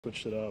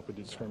Switched it up. We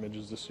did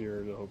scrimmages this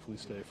year to hopefully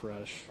stay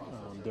fresh,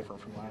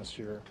 different from last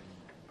year,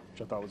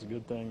 which I thought was a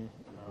good thing.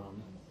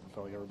 I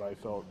felt like everybody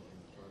felt,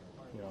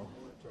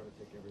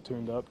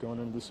 tuned up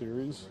going into the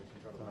series.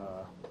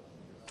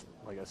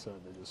 Like I said,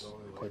 they just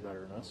play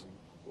better than us.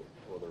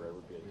 Will there ever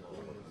be a time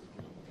when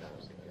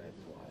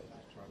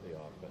the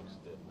offense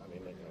did? I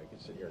mean, you can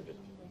sit here and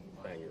just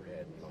bang your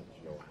head and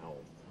know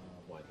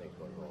why things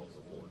went wrong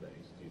for 4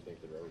 days. Do you think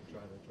there ever be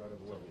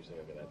somebody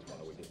saying, okay, that's why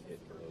we didn't hit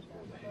for those 4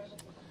 days?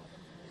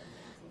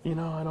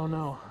 I don't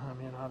know. I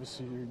mean,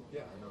 obviously,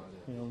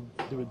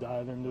 do a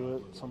dive into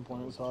it at some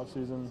point this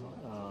offseason.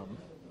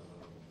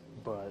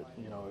 But,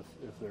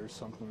 if there's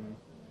something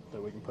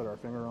that we can put our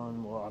finger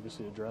on, we'll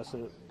obviously address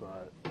it.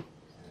 But,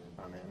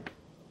 I mean,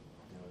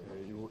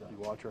 you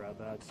watch our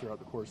at-bats throughout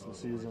the course of the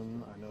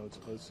season. I know it's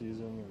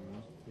postseason,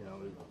 and,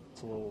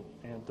 it's a little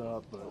amped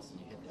up, but,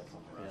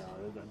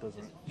 that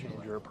doesn't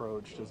change your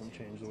approach, doesn't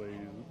change the way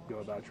you go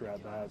about your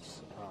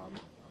at-bats.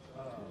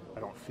 I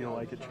don't feel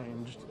like it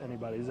changed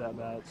anybody's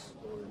at-bats.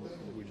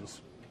 We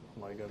just,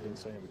 like I've been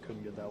saying, we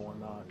couldn't get that one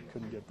knock,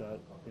 couldn't get that,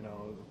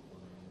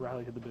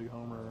 Riley hit the big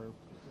homer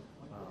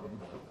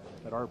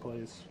at our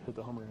place, hit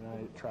the homer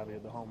tonight, Travis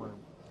hit the homer.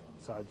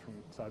 Aside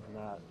from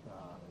that,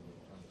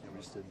 we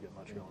just didn't get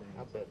much going.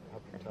 How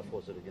tough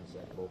was it against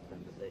that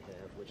bullpen that they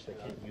have, which they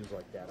can't use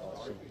like that all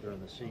season,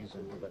 during the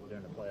season, but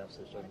during the playoffs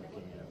they certainly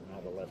can, and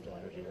all the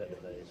left-handers you had to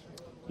face.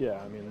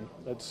 Yeah, I mean,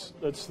 it's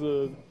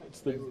the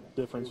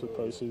difference with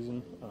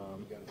postseason.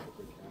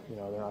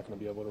 They're not going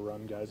to be able to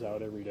run guys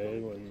out every day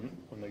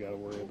when they got to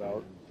worry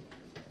about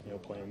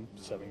playing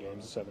 7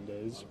 games in 7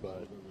 days.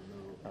 But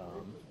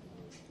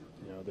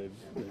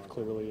they've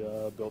clearly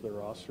built their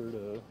roster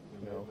to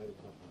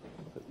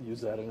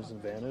use that as an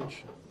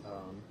advantage.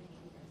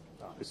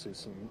 Obviously,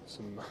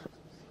 some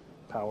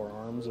power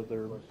arms that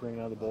they're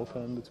bringing out of the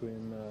bullpen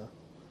between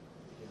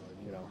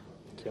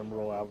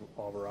Kimbrel,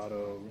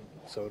 Alvarado,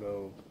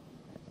 Soto,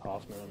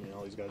 Hoffman.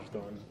 All these guys are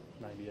throwing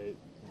 98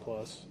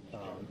 plus.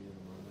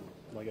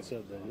 Like I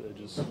said,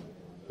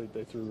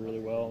 they threw really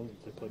well.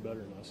 They played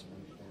better than us.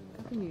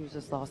 How can you use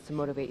this loss to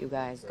motivate you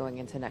guys going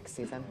into next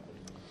season?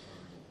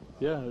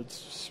 Yeah, it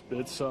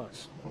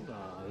sucks.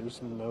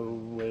 There's no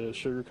way to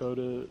sugarcoat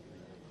it.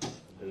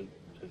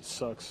 It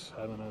sucks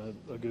having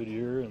a good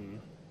year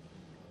and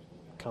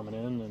coming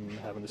in and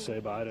having to say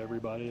bye to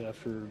everybody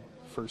after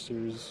first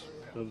series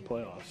of the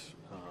playoffs.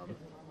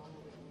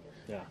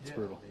 It's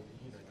brutal.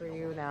 For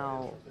you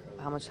now,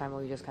 how much time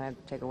will you just kind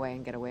of take away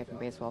and get away from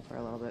baseball for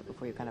a little bit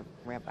before you kind of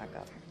ramp back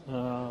up? I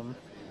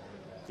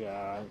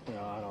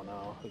don't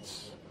know.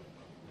 It's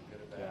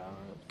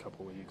a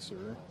couple weeks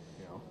or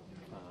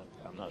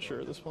I'm not sure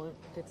at this point.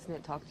 Did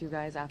Snit talk to you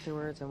guys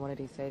afterwards, and what did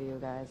he say to you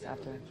guys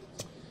after?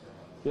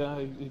 Yeah,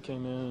 he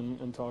came in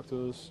and talked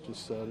to us.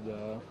 Just said,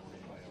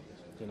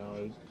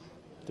 it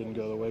didn't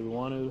go the way we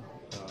wanted.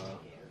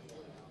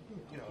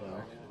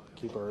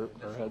 Keep our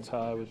heads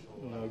high with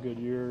a good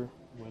year,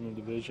 win the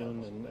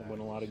division, and win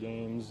a lot of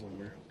games,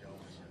 and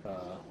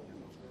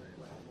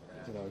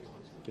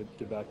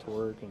get back to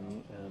work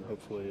and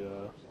hopefully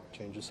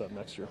change this up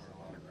next year.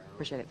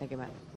 Appreciate it. Thank you, Matt.